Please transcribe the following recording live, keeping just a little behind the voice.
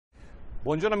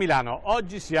Buongiorno Milano,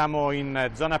 oggi siamo in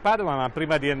zona Padova, ma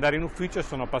prima di andare in ufficio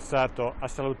sono passato a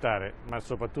salutare, ma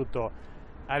soprattutto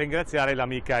a ringraziare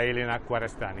l'amica Elena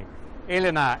Quarestani.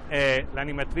 Elena è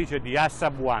l'animatrice di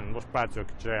ASAB One, lo spazio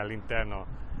che c'è all'interno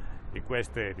di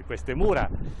queste mura.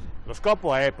 Lo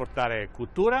scopo è portare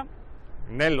cultura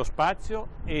nello spazio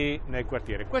e nel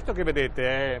quartiere. Questo che vedete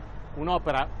è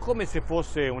un'opera come se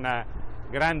fosse una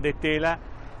grande tela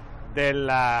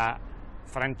della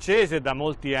francese da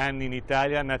molti anni in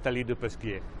Italia, Nathalie de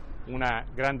Pesquier. Una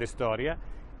grande storia,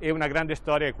 e una grande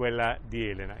storia è quella di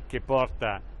Elena, che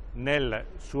porta nel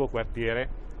suo quartiere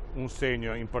un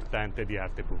segno importante di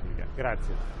arte pubblica.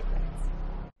 Grazie.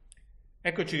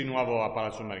 Eccoci di nuovo a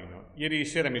Palazzo Marino. Ieri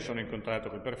sera mi sono incontrato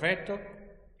col prefetto,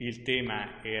 il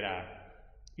tema era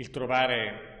il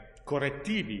trovare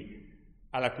correttivi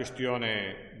alla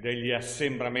questione degli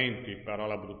assembramenti,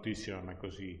 parola bruttissima ma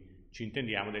così ci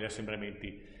intendiamo, degli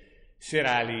assembramenti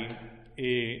serali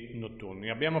e notturni.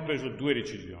 Abbiamo preso due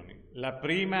decisioni. La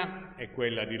prima è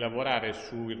quella di lavorare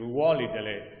sui ruoli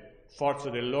delle forze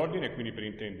dell'ordine, quindi per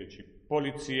intenderci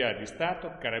Polizia di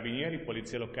Stato, Carabinieri,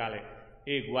 Polizia Locale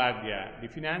e Guardia di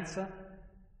Finanza,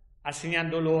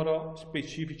 assegnando loro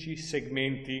specifici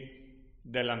segmenti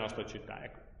della nostra città,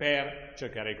 per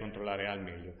cercare di controllare al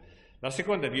meglio. La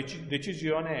seconda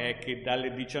decisione è che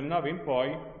dalle 19 in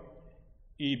poi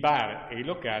i bar e i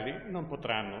locali non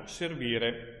potranno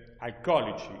servire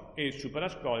alcolici e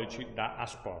superalcolici da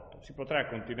asporto. Si potrà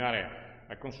continuare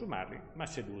a consumarli, ma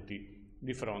seduti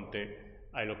di fronte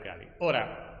ai locali.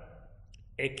 Ora,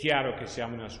 è chiaro che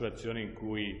siamo in una situazione in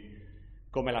cui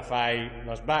come la fai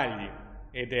la sbagli,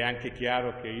 ed è anche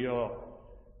chiaro che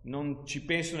io non ci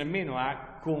penso nemmeno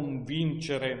a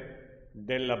convincere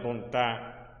della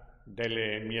bontà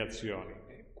delle mie azioni.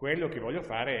 Quello che voglio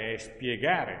fare è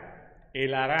spiegare, e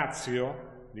la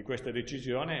ratio di questa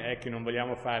decisione è che non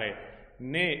vogliamo fare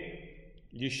né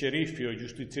gli sceriffi o i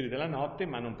giustizieri della notte,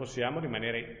 ma non possiamo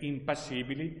rimanere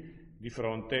impassibili di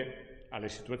fronte alle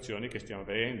situazioni che stiamo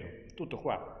vedendo. Tutto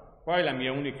qua. Poi la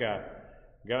mia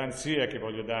unica garanzia che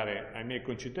voglio dare ai miei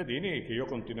concittadini è che io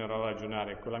continuerò a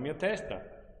ragionare con la mia testa,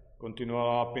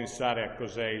 continuerò a pensare a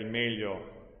cos'è il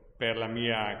meglio per la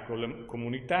mia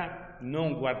comunità,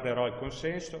 non guarderò il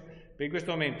consenso. Per in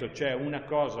questo momento c'è una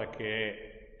cosa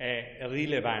che è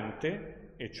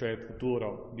rilevante, e cioè il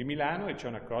futuro di Milano, e c'è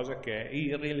una cosa che è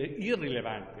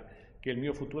irrilevante, che è il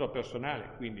mio futuro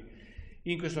personale. Quindi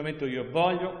in questo momento io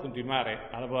voglio continuare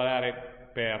a lavorare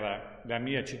per la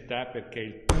mia città, perché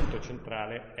il punto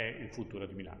centrale è il futuro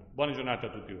di Milano. Buona giornata a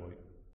tutti voi.